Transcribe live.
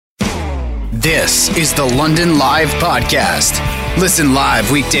This is the London Live Podcast. Listen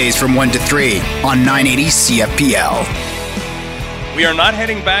live weekdays from 1 to 3 on 980 CFPL. We are not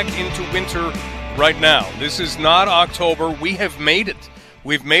heading back into winter right now. This is not October. We have made it.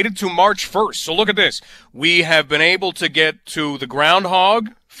 We've made it to March 1st. So look at this. We have been able to get to the groundhog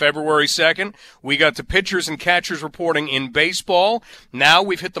February 2nd. We got to pitchers and catchers reporting in baseball. Now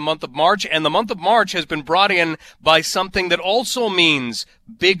we've hit the month of March, and the month of March has been brought in by something that also means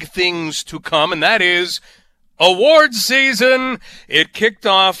big things to come, and that is awards season. It kicked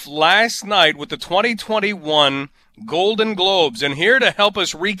off last night with the 2021 Golden Globes, and here to help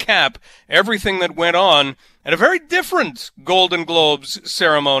us recap everything that went on at a very different Golden Globes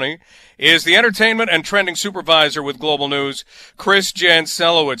ceremony is the entertainment and trending supervisor with Global News, Chris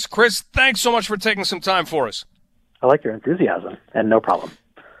Jancelowitz. Chris, thanks so much for taking some time for us. I like your enthusiasm, and no problem.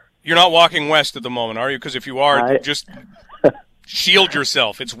 You're not walking west at the moment, are you? Because if you are, just shield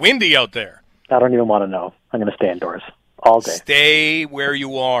yourself. It's windy out there. I don't even want to know. I'm going to stay indoors all day. Stay where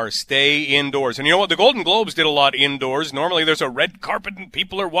you are. Stay indoors. And you know what? The Golden Globes did a lot indoors. Normally there's a red carpet and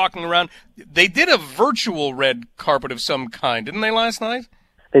people are walking around. They did a virtual red carpet of some kind, didn't they, last night?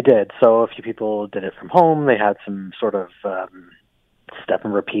 They did. So a few people did it from home. They had some sort of step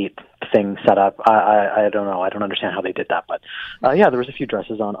and repeat thing set up. I don't know. I don't understand how they did that. But, yeah, there was a few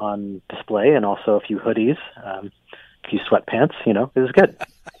dresses on display and also a few hoodies, a few sweatpants. You know, it was good.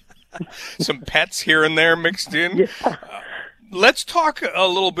 Some pets here and there mixed in. Yeah. Let's talk a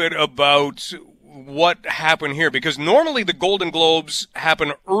little bit about what happened here, because normally the Golden Globes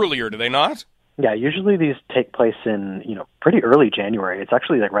happen earlier, do they not? Yeah, usually these take place in, pretty early January. It's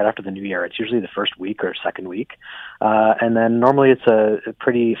actually like right after the New Year. It's usually the first week or second week. And then normally it's a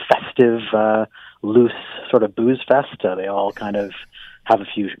pretty festive, loose sort of booze fest. They all kind of have a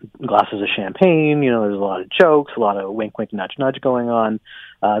few glasses of champagne. There's a lot of jokes, a lot of wink, wink, nudge, nudge going on.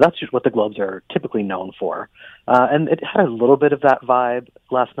 That's just what the Globes are typically known for. And it had a little bit of that vibe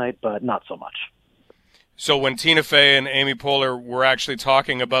last night, but not so much. So when Tina Fey and Amy Poehler were actually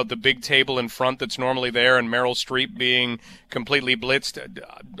talking about the big table in front that's normally there and Meryl Streep being completely blitzed,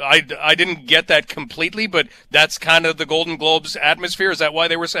 I didn't get that completely, but that's kind of the Golden Globes atmosphere. Is that why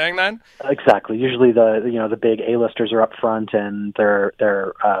they were saying that? Exactly. Usually the big A-listers are up front and they're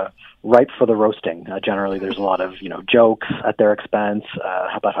ripe for the roasting. Generally, there's a lot of jokes at their expense,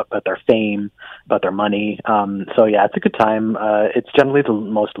 about their fame, about their money. So yeah, it's a good time. It's generally the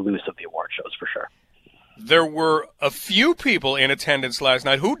most loose of the award shows for sure. There were a few people in attendance last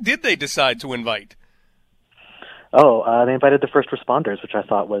night. Who did they decide to invite? They invited the first responders, which I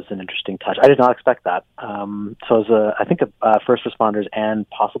thought was an interesting touch. I did not expect that. So it was, I think, first responders and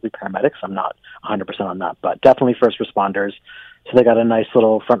possibly paramedics. I'm not 100% on that, but definitely first responders. So they got a nice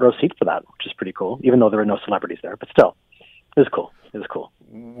little front row seat for that, which is pretty cool, even though there were no celebrities there. But still, it was cool. It was cool.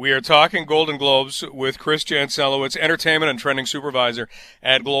 We are talking Golden Globes with Chris Jancelowitz, entertainment and trending supervisor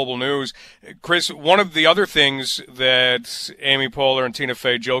at Global News. Chris, one of the other things that Amy Poehler and Tina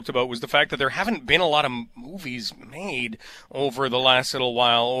Fey joked about was the fact that there haven't been a lot of movies made over the last little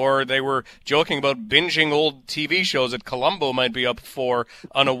while, or they were joking about binging old TV shows that Columbo might be up for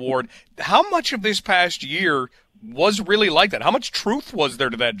an award. How much of this past year was really like that? How much truth was there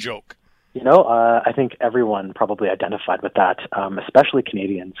to that joke? I think everyone probably identified with that, especially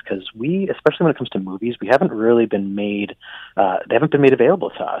Canadians, because especially when it comes to movies, we haven't really been made, they haven't been made available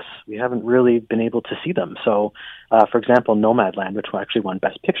to us. We haven't really been able to see them. So, for example, Nomadland, which actually won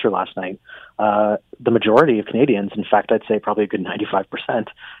Best Picture last night, the majority of Canadians, in fact, I'd say probably a good 95%,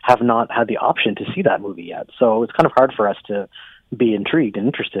 have not had the option to see that movie yet. So it's kind of hard for us to be intrigued and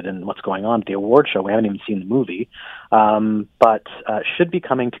interested in what's going on at the award show. We haven't even seen the movie, but should be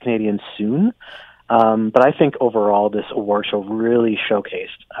coming to Canadians soon. But I think overall this award show really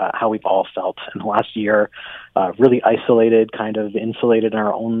showcased how we've all felt in the last year, really isolated, kind of insulated in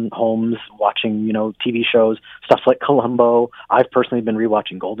our own homes, watching, TV shows, stuff like Columbo. I've personally been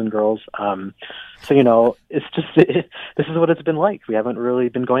rewatching Golden Girls. So, it's just, this is what it's been like. We haven't really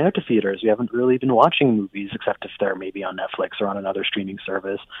been going out to theaters. We haven't really been watching movies, except if they're maybe on Netflix or on another streaming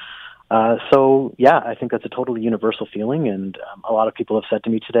service. So, yeah, I think that's a totally universal feeling, and a lot of people have said to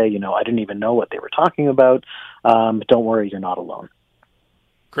me today, I didn't even know what they were talking about, but don't worry, you're not alone.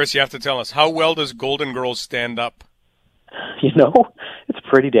 Chris, you have to tell us, how well does Golden Girls stand up? It's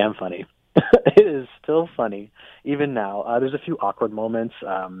pretty damn funny. It is still funny, even now. There's a few awkward moments,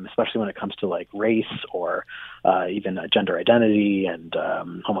 especially when it comes to, race or even gender identity and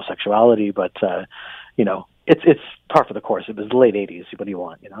homosexuality, but, it's par for the course. It was the late 80s. What do you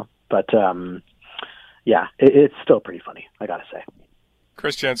want, But, yeah, it's still pretty funny, I gotta say.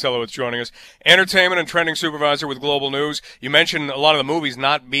 Chris Janselowitz joining us, entertainment and trending supervisor with Global News. You mentioned a lot of the movies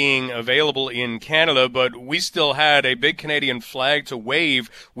not being available in Canada, but we still had a big Canadian flag to wave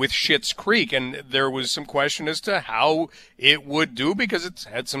with Schitt's Creek, and there was some question as to how it would do because it's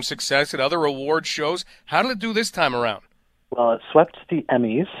had some success at other award shows. How did it do this time around? Well, it swept the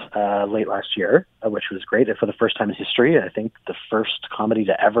Emmys late last year, which was great. For the first time in history, I think the first comedy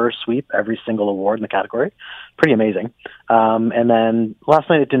to ever sweep every single award in the category. Pretty amazing. And then last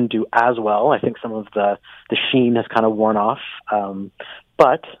night it didn't do as well. I think some of the sheen has kind of worn off.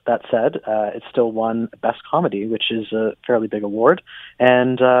 But that said, it still won Best Comedy, which is a fairly big award.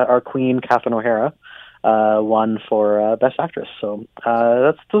 And our queen, Catherine O'Hara, won for Best Actress. So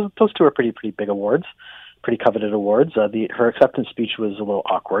those two are pretty big awards. Pretty coveted awards. Her acceptance speech was a little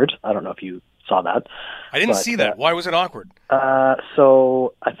awkward. I don't know if you saw that. I didn't see that. Why was it awkward?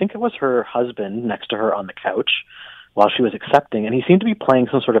 So I think it was her husband next to her on the couch while she was accepting, and he seemed to be playing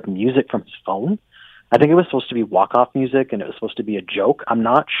some sort of music from his phone. I think it was supposed to be walk-off music, and it was supposed to be a joke. I'm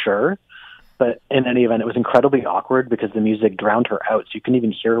not sure. But in any event, it was incredibly awkward because the music drowned her out, so you couldn't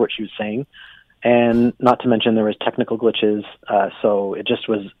even hear what she was saying. And not to mention there was technical glitches, so it just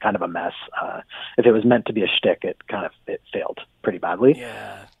was kind of a mess. If it was meant to be a shtick, it failed pretty badly.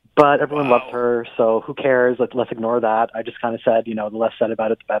 Yeah. But everyone loved her, so who cares? Let's ignore that. I just kind of said, the less said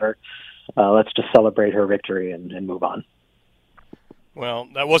about it, the better. Let's just celebrate her victory and move on. Well,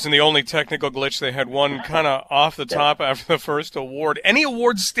 that wasn't the only technical glitch. They had one kind of off the top after the first award. Any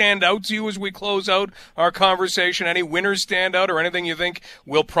awards stand out to you as we close out our conversation? Any winners stand out or anything you think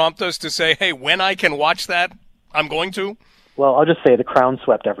will prompt us to say, hey, when I can watch that, I'm going to? Well, I'll just say The Crown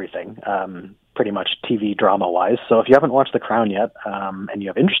swept everything, pretty much TV drama-wise. So if you haven't watched The Crown yet and you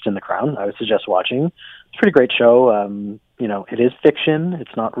have interest in The Crown, I would suggest watching. It's a pretty great show. It is fiction.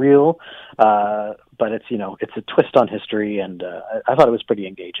 It's not real. But it's a twist on history, and I thought it was pretty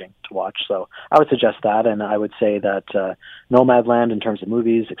engaging to watch. So I would suggest that, and I would say that Nomadland, in terms of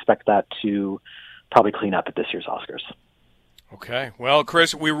movies, expect that to probably clean up at this year's Oscars. Okay. Well,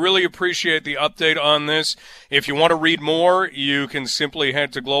 Chris, we really appreciate the update on this. If you want to read more, you can simply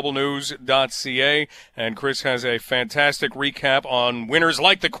head to globalnews.ca, and Chris has a fantastic recap on winners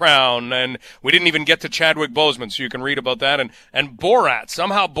like The Crown, and we didn't even get to Chadwick Boseman, so you can read about that, and Borat.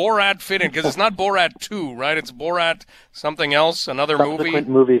 Somehow Borat fit in, because it's not Borat 2, right? It's Borat something else, another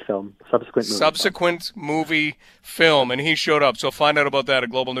Subsequent movie film, and he showed up, so find out about that at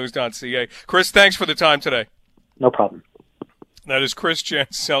globalnews.ca. Chris, thanks for the time today. No problem. That is Chris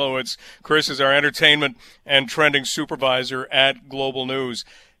Janselowitz. Chris is our entertainment and trending supervisor at Global News.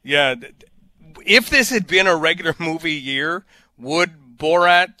 Yeah, if this had been a regular movie year, would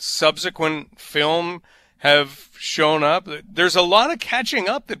Borat subsequent film have shown up? There's a lot of catching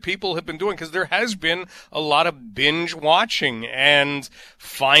up that people have been doing because there has been a lot of binge watching, and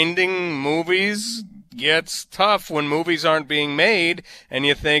finding movies gets tough when movies aren't being made and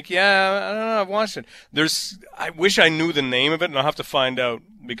you think, yeah, I don't know, I've watched it. I wish I knew the name of it, and I'll have to find out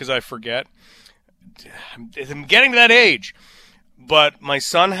because I forget. I'm getting to that age. But my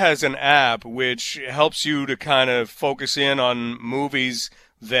son has an app which helps you to kind of focus in on movies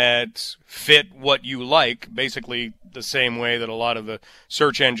that fit what you like, basically the same way that a lot of the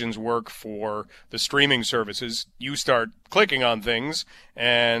search engines work for the streaming services. You start clicking on things,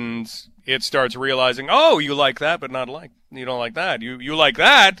 and it starts realizing, oh, you like that, but you don't like that. You like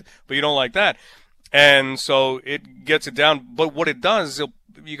that, but you don't like that. And so it gets it down. But what it does is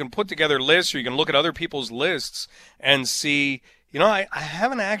you can put together lists, or you can look at other people's lists and see, I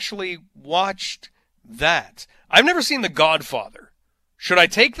haven't actually watched that. I've never seen The Godfather. Should I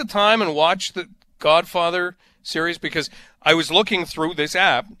take the time and watch the Godfather series? Because I was looking through this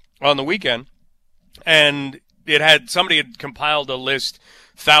app on the weekend, and somebody had compiled a list,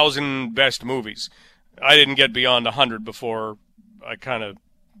 1,000 best movies. I didn't get beyond 100 before I kind of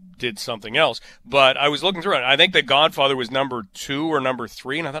did something else. But I was looking through it. I think The Godfather was number 2 or number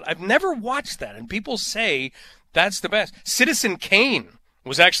 3, and I thought, I've never watched that. And people say that's the best. Citizen Kane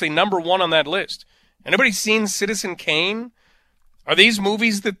was actually number 1 on that list. Anybody seen Citizen Kane? Are these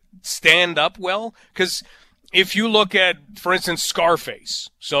movies that stand up well? Because if you look at, for instance, Scarface.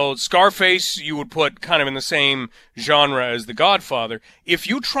 So Scarface you would put kind of in the same genre as The Godfather. If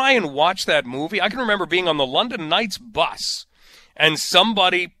you try and watch that movie, I can remember being on the London Knights bus and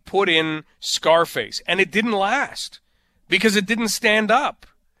somebody put in Scarface, and it didn't last because it didn't stand up.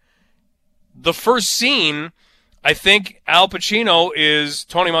 The first scene, I think Al Pacino is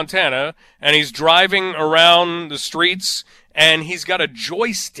Tony Montana, and he's driving around the streets, and he's got a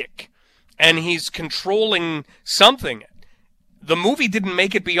joystick, and he's controlling something. The movie didn't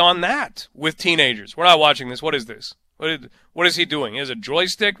make it beyond that with teenagers. We're not watching this. What is this? What is he doing? He has a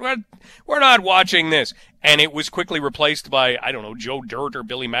joystick? We're not watching this. And it was quickly replaced by, I don't know, Joe Dirt or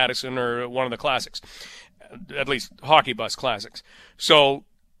Billy Madison or one of the classics, at least hockey bus classics. So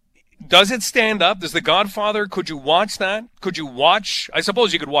does it stand up? Does The Godfather, could you watch that? Could you watch, I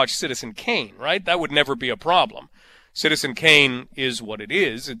suppose you could watch Citizen Kane, right? That would never be a problem. Citizen Kane is what it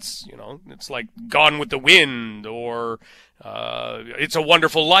is. It's, it's like Gone with the Wind or It's a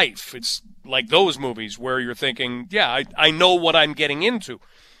Wonderful Life. It's like those movies where you're thinking, yeah, I know what I'm getting into.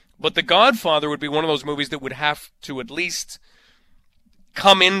 But The Godfather would be one of those movies that would have to at least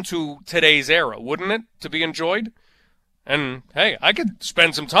come into today's era, wouldn't it, to be enjoyed? And, hey, I could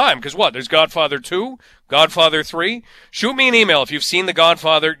spend some time, because what, there's Godfather 2, Godfather 3? Shoot me an email if you've seen The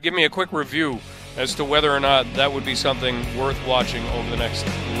Godfather. Give me a quick review as to whether or not that would be something worth watching over the next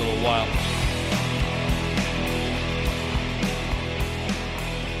little while.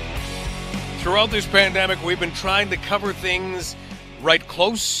 Throughout this pandemic, we've been trying to cover things right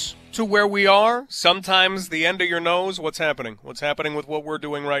close to where we are. Sometimes the end of your nose, what's happening? What's happening with what we're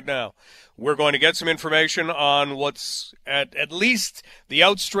doing right now? We're going to get some information on what's at least the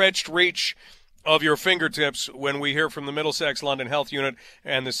outstretched reach of your fingertips when we hear from the Middlesex London Health Unit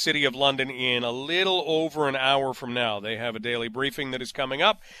and the City of London in a little over an hour from now. They have a daily briefing that is coming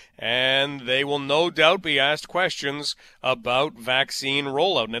up, and they will no doubt be asked questions about vaccine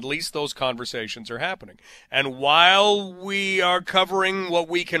rollout, and at least those conversations are happening. And while we are covering what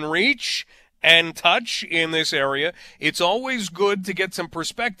we can reach and touch in this area, it's always good to get some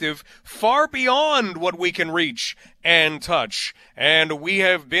perspective far beyond what we can reach and touch. And we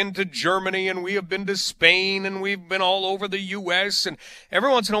have been to Germany, and we have been to Spain, and we've been all over the U.S., and every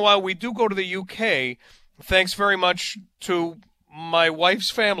once in a while we do go to the U.K., thanks very much to my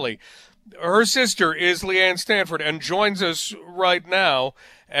wife's family. Her sister is Leanne Stanford and joins us right now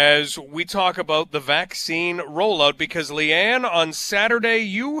as we talk about the vaccine rollout, because Leanne, on Saturday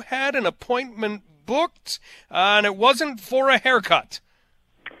you had an appointment booked, and it wasn't for a haircut.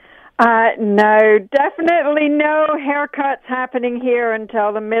 No, definitely no haircuts happening here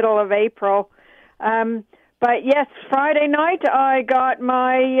until the middle of April. But yes, Friday night I got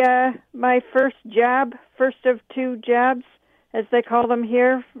my my first jab, first of 2 jabs, as they call them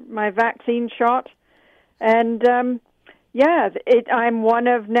here, my vaccine shot. And I'm one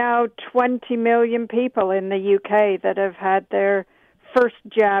of now 20 million people in the UK that have had their first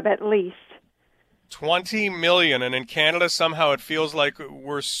jab at least. 20 million, and in Canada somehow it feels like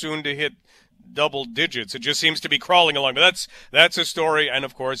we're soon to hit double digits. It just seems to be crawling along. But that's a story, and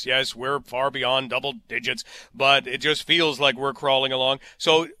of course, yes, we're far beyond double digits, but it just feels like we're crawling along.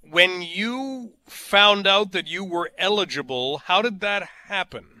 So when you found out that you were eligible, how did that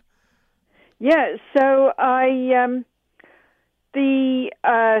happen? Yeah, so the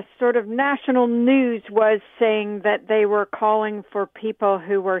sort of national news was saying that they were calling for people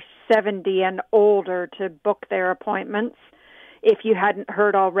who were 70 and older to book their appointments. If you hadn't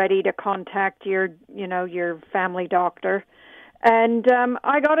heard already, to contact your family doctor. And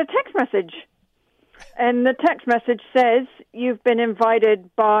I got a text message. And the text message says, you've been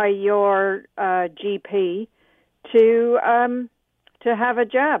invited by your GP to have a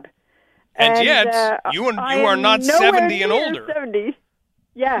jab. And yet, you are not 70 and older. 70.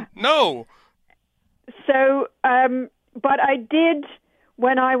 Yeah. No. So, but I did,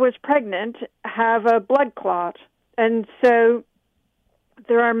 when I was pregnant, have a blood clot. And so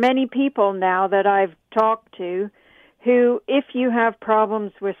there are many people now that I've talked to who, if you have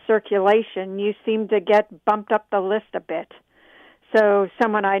problems with circulation, you seem to get bumped up the list a bit. So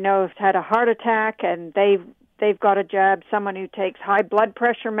someone I know has had a heart attack and they've got a jab. Someone who takes high blood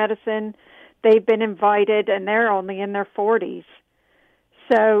pressure medicine, they've been invited, and they're only in their 40s.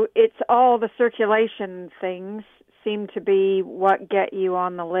 So it's all the circulation things seem to be what get you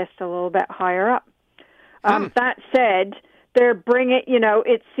on the list a little bit higher up. That said, they're bringing,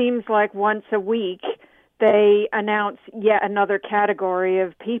 it seems like once a week they announce yet another category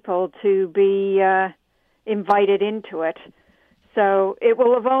of people to be invited into it. So it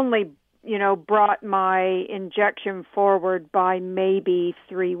will have only brought my injection forward by maybe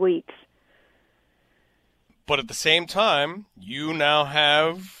 3 weeks. But at the same time, you now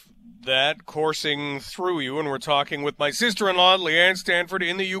have that coursing through you, and we're talking with my sister-in-law, Leanne Stanford,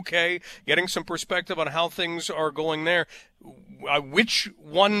 in the UK, getting some perspective on how things are going there. Which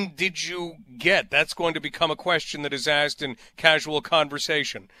one did you get? That's going to become a question that is asked in casual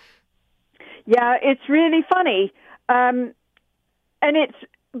conversation. Yeah, it's really funny. And it's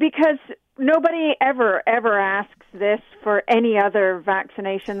because nobody ever asks this for any other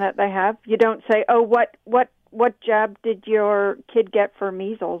vaccination that they have. You don't say, "Oh, what jab did your kid get for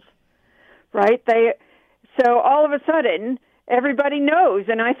measles?" Right? so all of a sudden, everybody knows,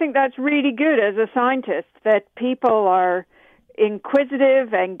 and I think that's really good as a scientist, that people are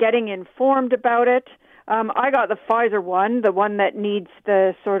inquisitive and getting informed about it. I got the Pfizer one, the one that needs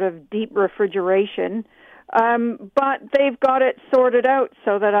the sort of deep refrigeration, but they've got it sorted out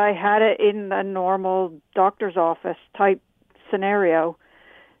so that I had it in a normal doctor's office type scenario.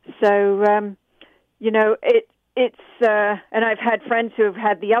 So, it's and I've had friends who have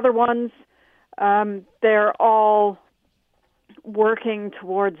had the other ones. They're all working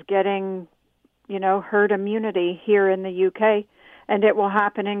towards getting, herd immunity here in the UK, and it will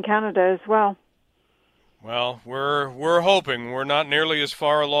happen in Canada as well. Well, we're hoping. We're not nearly as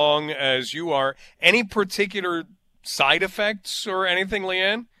far along as you are. Any particular side effects or anything,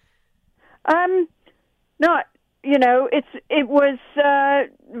 Leanne? Not. It was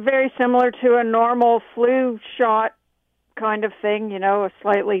very similar to a normal flu shot kind of thing. A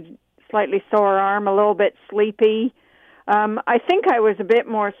slightly sore arm, a little bit sleepy. I think I was a bit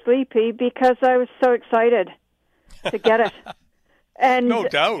more sleepy because I was so excited to get it. And no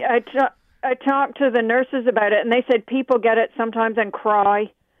doubt. I talked to the nurses about it, and they said people get it sometimes and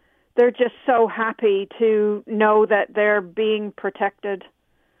cry. They're just so happy to know that they're being protected.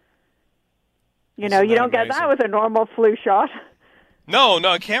 You don't get that with a normal flu shot. No,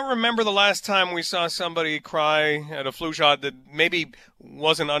 I can't remember the last time we saw somebody cry at a flu shot that maybe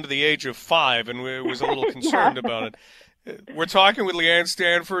wasn't under the age of 5 and was a little concerned about it. We're talking with Leanne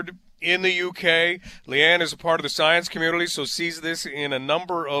Stanford in the UK. Leanne is a part of the science community, so sees this in a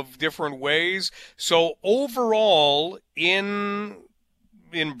number of different ways. So overall, in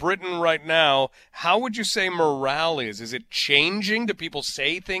Britain right now, how would you say morale is? Is it changing? Do people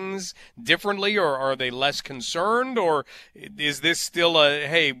say things differently, or are they less concerned? Or is this still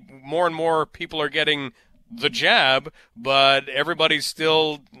hey, more and more people are getting the jab, but everybody's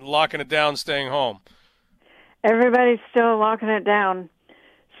still locking it down, staying home? Everybody's still locking it down.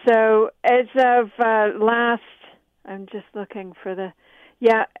 So as of I'm just looking for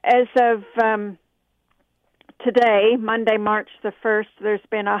as of today, Monday, March the 1st, there's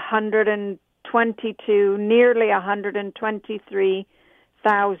been nearly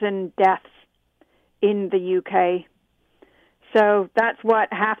 123,000 deaths in the UK. So that's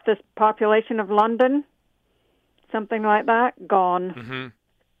half the population of London, something like that, gone. Mm-hmm.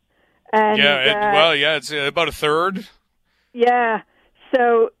 And, it's about a third. Yeah,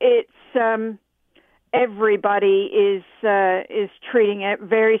 so it's everybody is treating it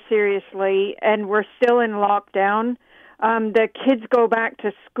very seriously, and we're still in lockdown. The kids go back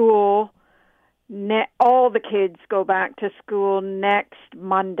to school. All the kids go back to school next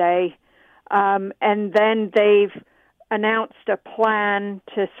Monday, and then they've announced a plan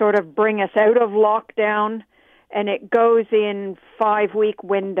to sort of bring us out of lockdown, and it goes in 5-week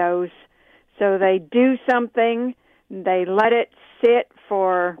windows. So they do something, they let it sit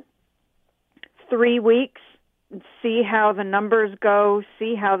for 3 weeks, see how the numbers go,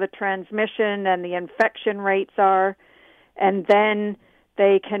 see how the transmission and the infection rates are, and then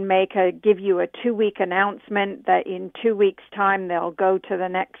they can give you a 2-week announcement that in 2 weeks' time they'll go to the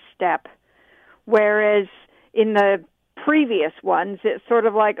next step. Whereas in the previous ones, it's sort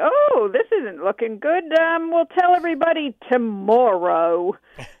of like, oh, this isn't looking good. We'll tell everybody tomorrow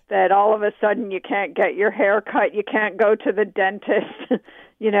that all of a sudden you can't get your hair cut, you can't go to the dentist,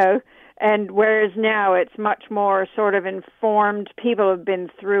 And whereas now it's much more sort of informed, people have been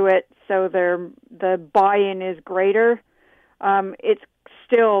through it, so the buy-in is greater. It's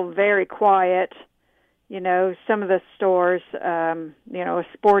still very quiet. Some of the stores, a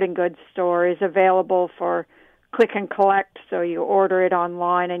sporting goods store is available for click and collect, so you order it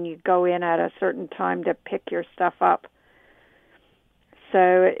online and you go in at a certain time to pick your stuff up.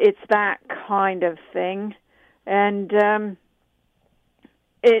 So it's that kind of thing. And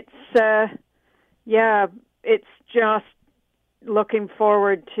it's just looking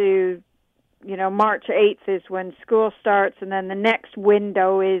forward to, March 8th is when school starts, and then the next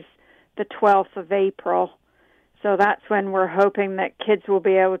window is the 12th of April. So that's when we're hoping that kids will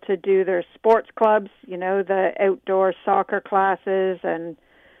be able to do their sports clubs, the outdoor soccer classes and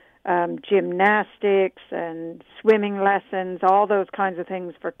gymnastics and swimming lessons, all those kinds of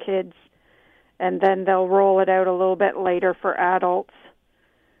things for kids. And then they'll roll it out a little bit later for adults.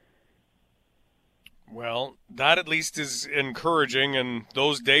 Well, that at least is encouraging, and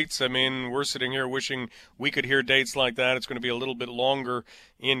those dates, we're sitting here wishing we could hear dates like that. It's going to be a little bit longer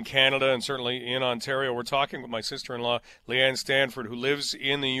in Canada and certainly in Ontario. We're talking with my sister-in-law, Leanne Stanford, who lives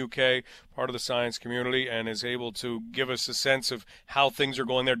in the UK, part of the science community, and is able to give us a sense of how things are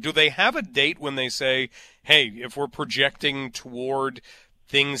going there. Do they have a date when they say, hey, if we're projecting toward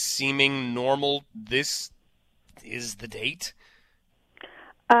things seeming normal this is the date?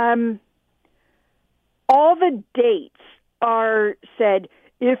 All the dates are said,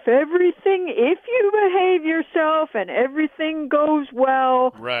 if you behave yourself and everything goes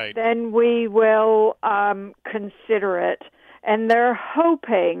well, right, then we will consider it. And they're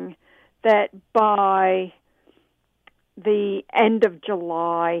hoping that by the end of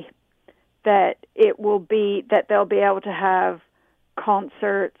July that it will be, that they'll be able to have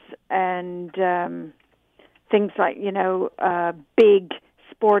concerts and things like, big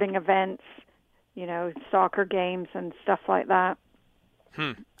sporting events, soccer games and stuff like that.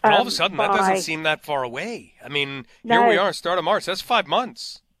 And all of a sudden, that doesn't seem that far away. I mean, here we are, start of March. That's 5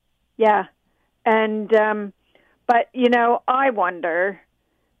 months. Yeah. And, but, I wonder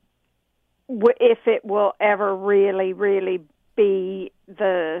if it will ever really, really be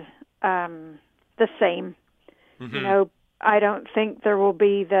the same. Mm-hmm. I don't think there will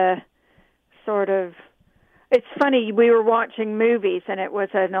be the sort of... It's funny, we were watching movies, and it was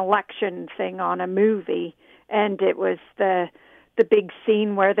an election thing on a movie, and it was the big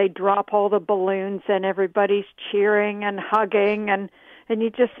scene where they drop all the balloons and everybody's cheering and hugging, and you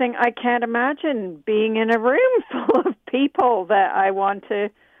just think, I can't imagine being in a room full of people that I want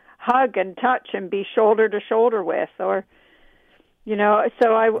to hug and touch and be shoulder to shoulder with, or, so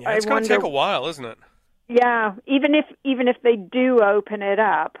I wonder... It's going to take a while, isn't it? Yeah, even if they do open it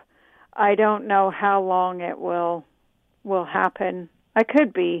up, I don't know how long it will happen. I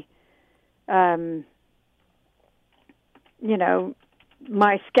could be, my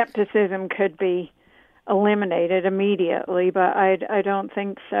skepticism could be eliminated immediately, but I don't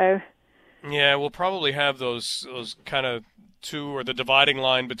think so. Yeah, we'll probably have those kind of two, or the dividing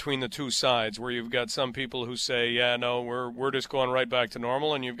line between the two sides, where you've got some people who say, yeah, no, we're just going right back to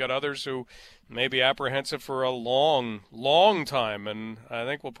normal, and you've got others who may be apprehensive for a long, long time, and I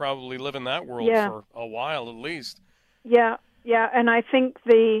think we'll probably live in that world for a while at least. Yeah, and I think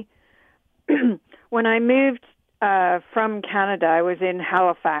when I moved from Canada, I was in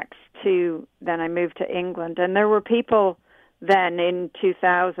Halifax then I moved to England, and there were people then in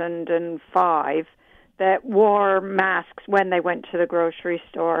 2005 that wore masks when they went to the grocery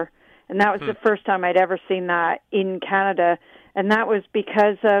store. And that was the first time I'd ever seen that in Canada. And that was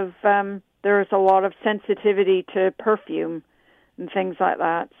because of there was a lot of sensitivity to perfume and things like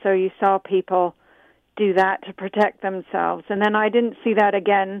that. So you saw people do that to protect themselves. And then I didn't see that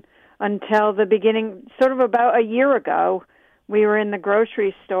again until the beginning, sort of about a year ago. We were in the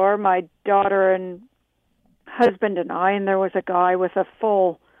grocery store, my daughter and husband and I, and there was a guy with a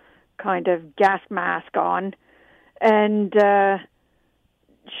full kind of gas mask on, and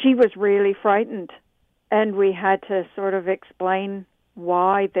she was really frightened, and we had to sort of explain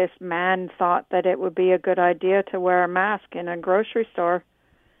why this man thought that it would be a good idea to wear a mask in a grocery store.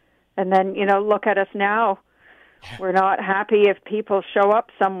 And then, look at us now. We're not happy if people show up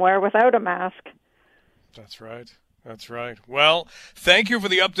somewhere without a mask. That's right. Well, thank you for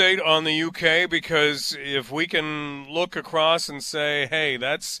the update on the UK, because if we can look across and say, hey,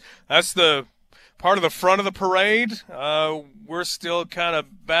 that's the part of the front of the parade, we're still kind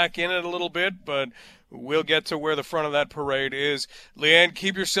of back in it a little bit, but we'll get to where the front of that parade is. Leanne,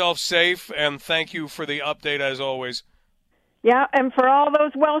 keep yourself safe, and thank you for the update as always. Yeah, and for all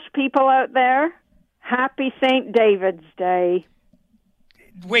those Welsh people out there, happy St. David's Day.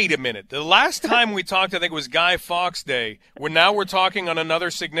 Wait a minute. The last time we talked, I think, was Guy Fawkes Day. We're talking on another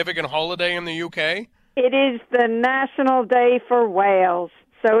significant holiday in the UK? It is the National Day for Wales.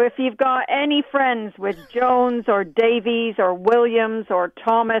 So if you've got any friends with Jones or Davies or Williams or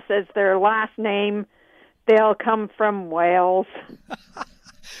Thomas as their last name, they'll come from Wales.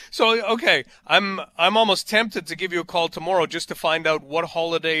 So, okay, I'm almost tempted to give you a call tomorrow just to find out what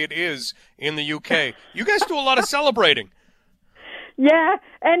holiday it is in the UK. You guys do a lot of celebrating. Yeah,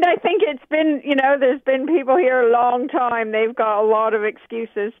 and I think it's been, there's been people here a long time. They've got a lot of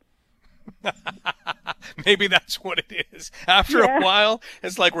excuses. Maybe that's what it is. After a while,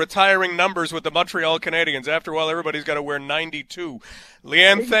 it's like retiring numbers with the Montreal Canadiens. After a while, everybody's got to wear 92.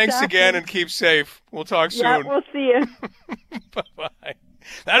 Leanne, Thanks again, and keep safe. We'll talk soon. Yeah, we'll see you. Bye-bye.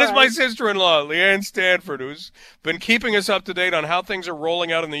 That is my sister-in-law, Leanne Stanford, who's been keeping us up to date on how things are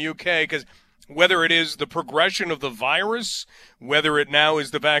rolling out in the UK, because whether it is the progression of the virus, whether it now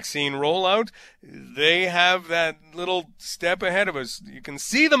is the vaccine rollout, they have that little step ahead of us. You can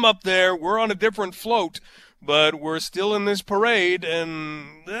see them up there. We're on a different float, but we're still in this parade,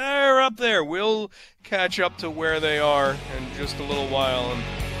 and they're up there. We'll catch up to where they are in just a little while, and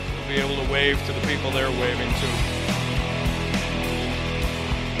we'll be able to wave to the people they're waving to.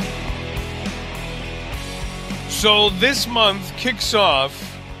 So this month kicks off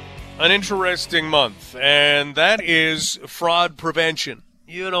an interesting month, and that is fraud prevention.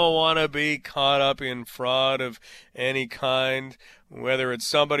 You don't want to be caught up in fraud of any kind, whether it's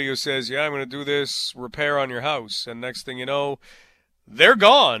somebody who says, yeah, I'm going to do this repair on your house, and next thing you know, they're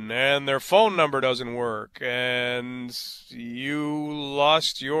gone, and their phone number doesn't work, and you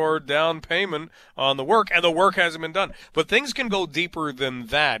lost your down payment on the work, and the work hasn't been done. But things can go deeper than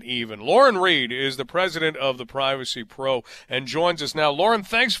that, even. Lauren Reed is the president of the Privacy Pro and joins us now. Lauren,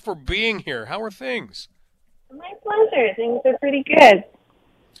 thanks for being here. How are things? My pleasure. Things are pretty good.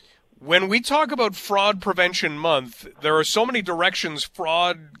 When we talk about Fraud Prevention Month, there are so many directions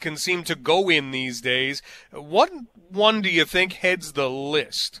fraud can seem to go in these days. What one do you think heads the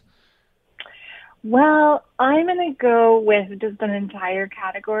list? Well, I'm going to go with just an entire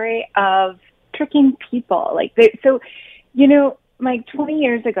category of tricking people. Like 20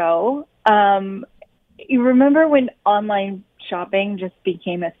 years ago, you remember when online shopping just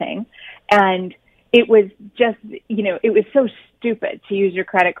became a thing? And it was just, it was so stupid to use your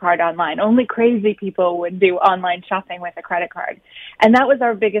credit card online. Only crazy people would do online shopping with a credit card. And that was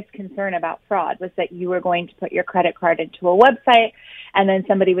our biggest concern about fraud, was that you were going to put your credit card into a website and then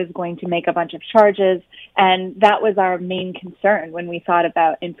somebody was going to make a bunch of charges. And that was our main concern when we thought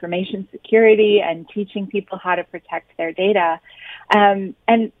about information security and teaching people how to protect their data.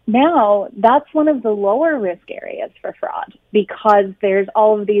 And now that's one of the lower risk areas for fraud, because there's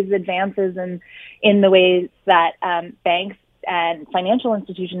all of these advances in the ways that banks and financial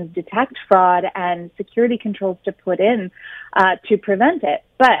institutions detect fraud and security controls to put in to prevent it.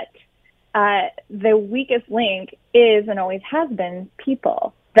 But the weakest link is, and always has been,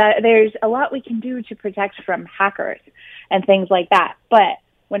 people. That there's a lot we can do to protect from hackers and things like that. But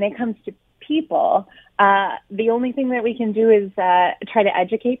when it comes to people, the only thing that we can do is try to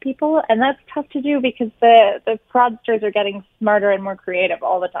educate people, and that's tough to do because the fraudsters are getting smarter and more creative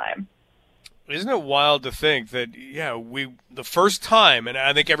all the time. Isn't it wild to think that, the first time, and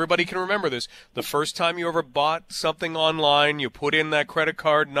I think everybody can remember this, the first time you ever bought something online, you put in that credit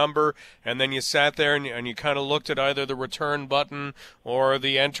card number, and then you sat there and you kind of looked at either the return button or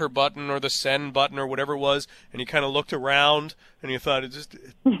the enter button or the send button or whatever it was, and you kind of looked around and you thought,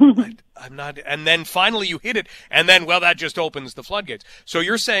 I'm not, and then finally you hit it, and then, that just opens the floodgates. So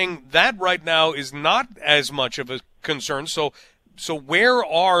you're saying that right now is not as much of a concern. So where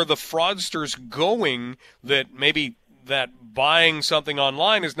are the fraudsters going that maybe that buying something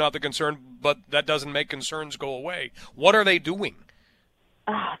online is not the concern, but that doesn't make concerns go away? What are they doing?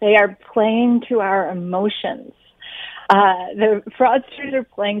 They are playing to our emotions. The fraudsters are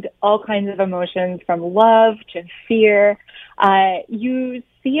playing to all kinds of emotions, from love to fear. You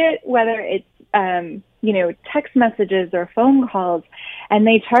see it whether it's text messages or phone calls, and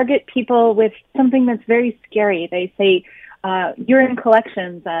they target people with something that's very scary. They say, you're in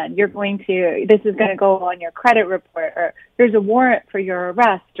collections and this is going to go on your credit report, or there's a warrant for your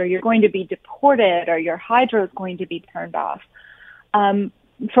arrest, or you're going to be deported, or your hydro is going to be turned off.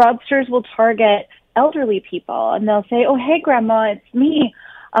 Fraudsters will target elderly people, and they'll say, oh, hey, Grandma, it's me.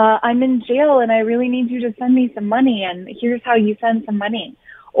 I'm in jail and I really need you to send me some money, and here's how you send some money.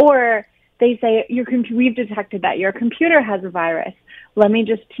 Or they say, we've detected that your computer has a virus. Let me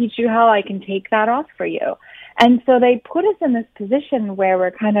just teach you how I can take that off for you. And so they put us in this position where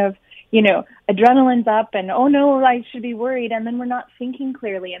we're kind of, adrenaline's up and, oh no, I should be worried. And then we're not thinking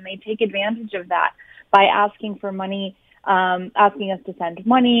clearly, and they take advantage of that by asking for money, asking us to send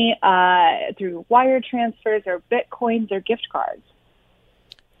money through wire transfers or Bitcoins or gift cards.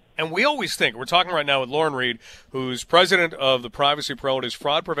 And we always think, we're talking right now with Lauren Reed, who's president of the Privacy Pro. It is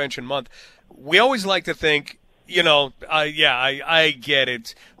Fraud Prevention Month. We always like to think, I get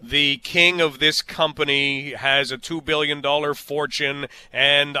it. The king of this company has a $2 billion fortune,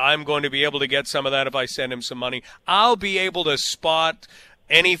 and I'm going to be able to get some of that if I send him some money. I'll be able to spot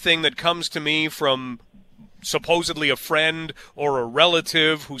anything that comes to me from supposedly a friend or a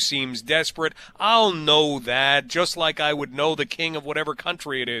relative who seems desperate. I'll know that, just like I would know the king of whatever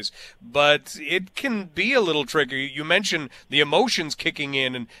country it is. But it can be a little tricky. You mentioned the emotions kicking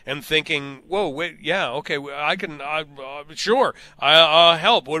in and thinking, whoa, wait, yeah, okay, I can, sure, I'll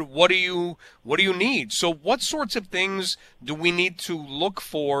help. What do you need? So what sorts of things do we need to look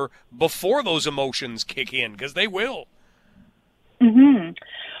for before those emotions kick in? Because they will. Mm-hmm.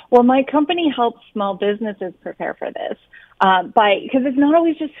 Well, my company helps small businesses prepare for this because it's not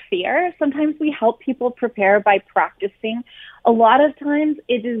always just fear. Sometimes we help people prepare by practicing. A lot of times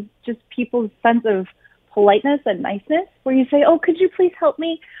it is just people's sense of politeness and niceness, where you say, oh, could you please help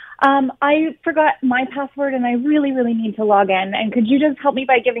me? I forgot my password and I really, really need to log in. And could you just help me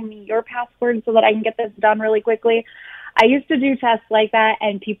by giving me your password so that I can get this done really quickly? I used to do tests like that,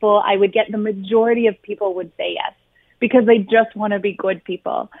 and I would get the majority of people would say yes because they just want to be good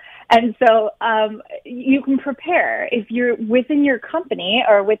people. And so you can prepare if you're within your company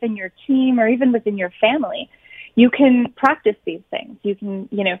or within your team or even within your family. You can practice these things. You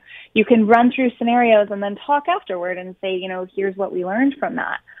can run through scenarios and then talk afterward and say, here's what we learned from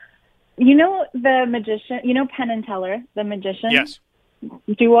that. The magician, Penn and Teller, the magician Yes.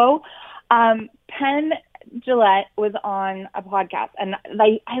 duo. Penn Jillette was on a podcast, and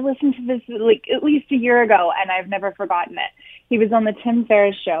I listened to this like at least a year ago, and I've never forgotten it. He was on the Tim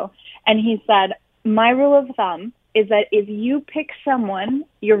Ferriss show, and he said, my rule of thumb is that if you pick someone,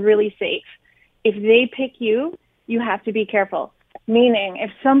 you're really safe. If they pick you, you have to be careful. Meaning,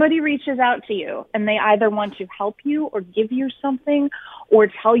 if somebody reaches out to you and they either want to help you or give you something or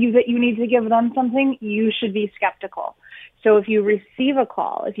tell you that you need to give them something, you should be skeptical. So if you receive a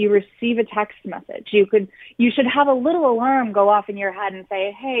call, if you receive a text message, you should have a little alarm go off in your head and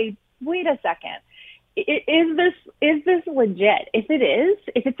say, hey, wait a second. Is this legit? If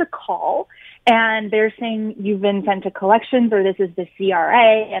it's a call and they're saying you've been sent to collections or this is the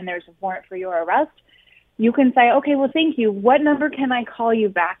CRA and there's a warrant for your arrest, you can say, okay, well, thank you. What number can I call you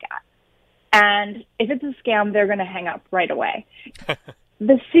back at? And if it's a scam, they're going to hang up right away.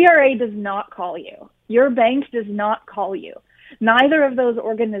 The CRA does not call you. Your bank does not call you. Neither of those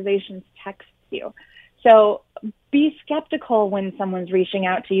organizations text you. So be skeptical when someone's reaching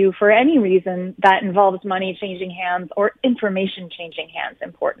out to you for any reason that involves money changing hands or information changing hands,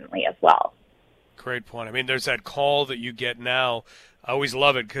 importantly, as well. Great point. I mean, there's that call that you get now. I always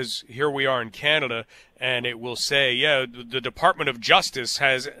love it because here we are in Canada, and it will say, yeah, the Department of Justice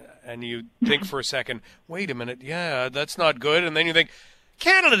has, and you think for a second, wait a minute, yeah, that's not good. And then you think,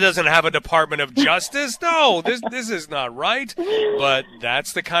 Canada doesn't have a Department of Justice. No, this is not right. But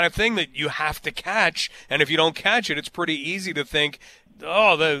that's the kind of thing that you have to catch. And if you don't catch it, it's pretty easy to think,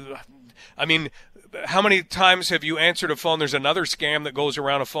 how many times have you answered a phone? There's another scam that goes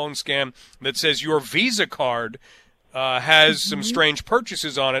around, a phone scam that says your Visa card has some strange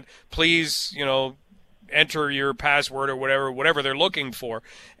purchases on it. Please, enter your password or whatever they're looking for.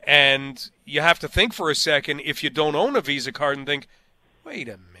 And you have to think for a second if you don't own a Visa card and think, wait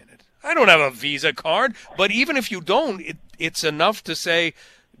a minute, I don't have a Visa card. But even if you don't, it's enough to say,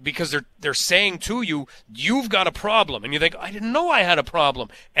 because they're saying to you, you've got a problem. And you think, I didn't know I had a problem.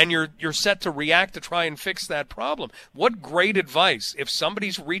 And you're set to react to try and fix that problem. What great advice. If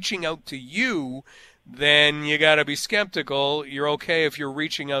somebody's reaching out to you, then you got to be skeptical. You're okay if you're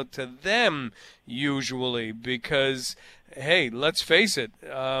reaching out to them, usually, because, hey, let's face it,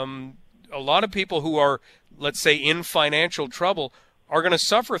 a lot of people who are, let's say, in financial trouble are going to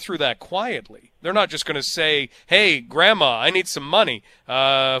suffer through that quietly. They're not just going to say, hey, Grandma, I need some money.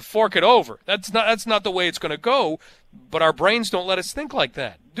 Fork it over. That's not the way it's going to go, but our brains don't let us think like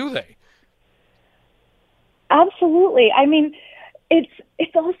that, do they? Absolutely. I mean,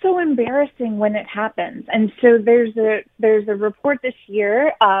 it's also embarrassing when it happens. And so there's a report this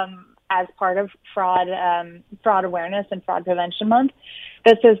year as part of fraud awareness and fraud prevention month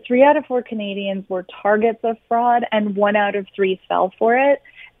that says 3 out of 4 Canadians were targets of fraud and 1 out of 3 fell for it.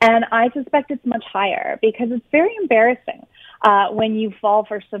 And I suspect it's much higher because it's very embarrassing when you fall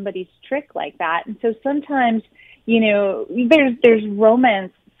for somebody's trick like that. And so sometimes, there's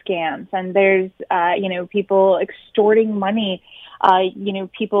romance scams and there's, people extorting money.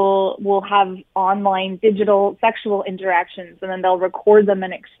 People will have online digital sexual interactions and then they'll record them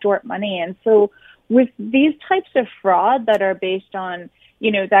and extort money. And so with these types of fraud that are based on,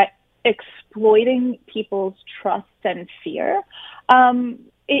 that exploiting people's trust and fear,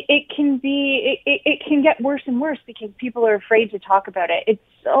 it can get worse and worse because people are afraid to talk about it. It's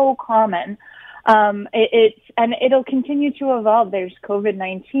so common. And it'll continue to evolve. There's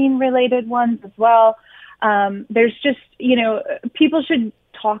COVID-19 related ones as well. There's just, people should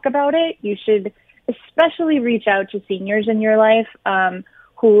talk about it. You should especially reach out to seniors in your life,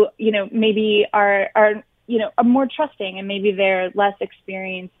 who, maybe are more trusting and maybe they're less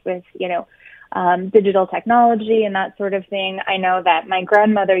experienced with, digital technology and that sort of thing. I know that my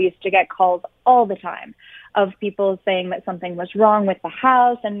grandmother used to get calls all the time of people saying that something was wrong with the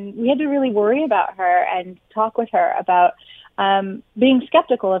house, and we had to really worry about her and talk with her about being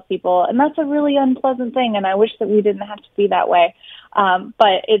skeptical of people. And that's a really unpleasant thing, and I wish that we didn't have to be that way.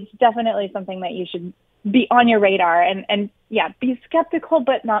 But it's definitely something that you should be on your radar and be skeptical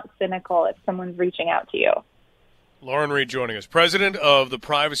but not cynical if someone's reaching out to you. Lauren Reed joining us, president of the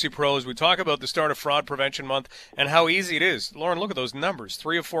Privacy Pros. We talk about the start of Fraud Prevention Month and how easy it is. Lauren, look at those numbers.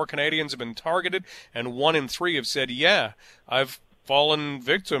 3 of 4 Canadians have been targeted, and 1 in 3 have said, yeah, I've fallen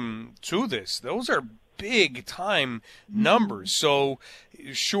victim to this. Those are big time numbers. So,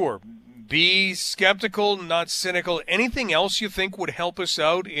 sure, be skeptical, not cynical. Anything else you think would help us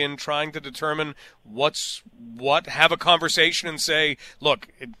out in trying to determine what's what? Have a conversation and say, look,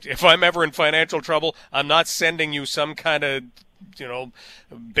 if I'm ever in financial trouble, I'm not sending you some kind of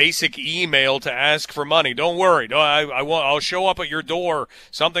basic email to ask for money. Don't worry. No, I'll show up at your door,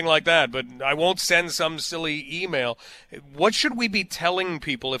 something like that, but I won't send some silly email. What should we be telling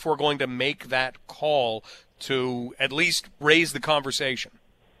people if we're going to make that call to at least raise the conversation?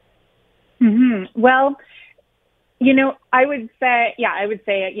 Mm-hmm. Well, I would say,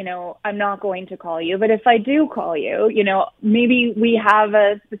 I'm not going to call you, but if I do call you, maybe we have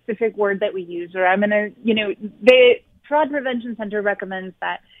a specific word that we use, or I'm going to, the Fraud Prevention Center recommends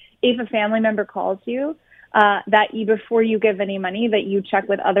that if a family member calls you, that before you give any money, that you check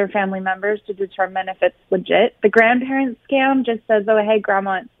with other family members to determine if it's legit. The grandparent scam just says, oh, hey,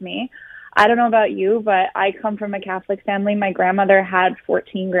 grandma, it's me. I don't know about you, but I come from a Catholic family. My grandmother had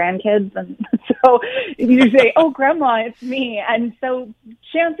 14 grandkids. And so you say, oh, grandma, it's me. And so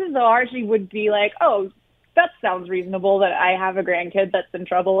chances are she would be like, oh, that sounds reasonable that I have a grandkid that's in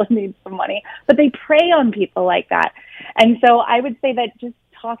trouble and needs some money. But they prey on people like that. And so I would say that just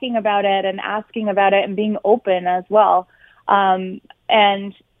talking about it and asking about it and being open as well. And,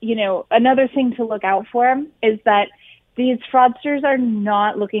 another thing to look out for is that these fraudsters are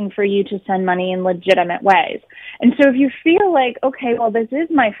not looking for you to send money in legitimate ways. And so if you feel like, okay, well, this is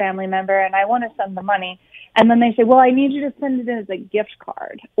my family member and I want to send the money, and then they say, well, I need you to send it in as a gift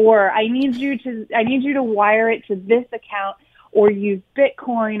card, or I need you to wire it to this account or use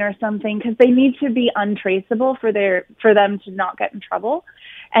Bitcoin or something, because they need to be untraceable for them to not get in trouble.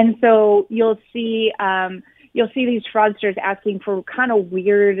 And so you'll see these fraudsters asking for kind of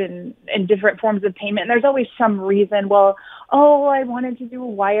weird and different forms of payment. And there's always some reason. Well, I wanted to do a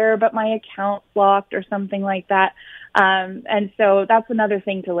wire, but my account's locked or something like that. And so that's another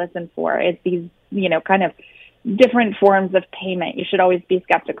thing to listen for, is these, kind of different forms of payment. You should always be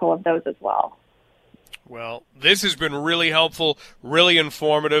skeptical of those as well. Well, this has been really helpful, really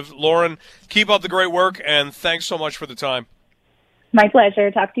informative. Lauren, keep up the great work, and thanks so much for the time. My pleasure.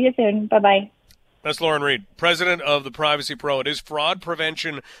 Talk to you soon. Bye-bye. That's Lauren Reed, president of the Privacy Pro. It is Fraud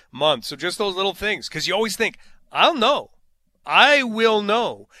Prevention Month. So just those little things, because you always think, I'll know. I will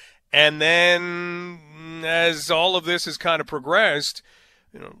know. And then as all of this has kind of progressed,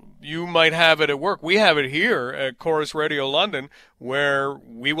 you might have it at work. We have it here at Chorus Radio London, where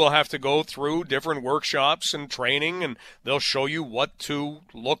we will have to go through different workshops and training, and they'll show you what to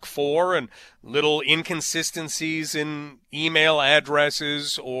look for and little inconsistencies in email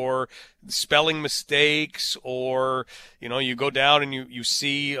addresses or spelling mistakes, or, you go down and you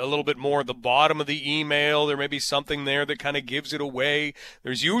see a little bit more at the bottom of the email. There may be something there that kind of gives it away.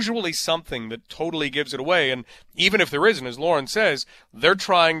 There's usually something that totally gives it away. And even if there isn't, as Lauren says, they're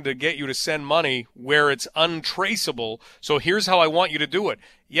trying to get you to send money where it's untraceable. So here's how I want you to do it.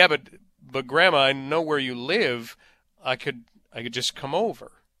 Yeah, but Grandma, I know where you live. I could just come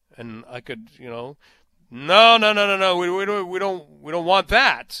over, and I could, No. We don't want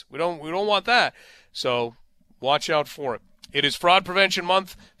that. We don't want that. So watch out for it. It is Fraud Prevention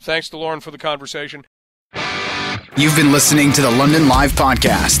Month. Thanks to Lauren for the conversation. You've been listening to the London Live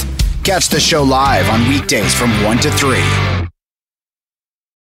Podcast. Catch the show live on weekdays from 1 to 3.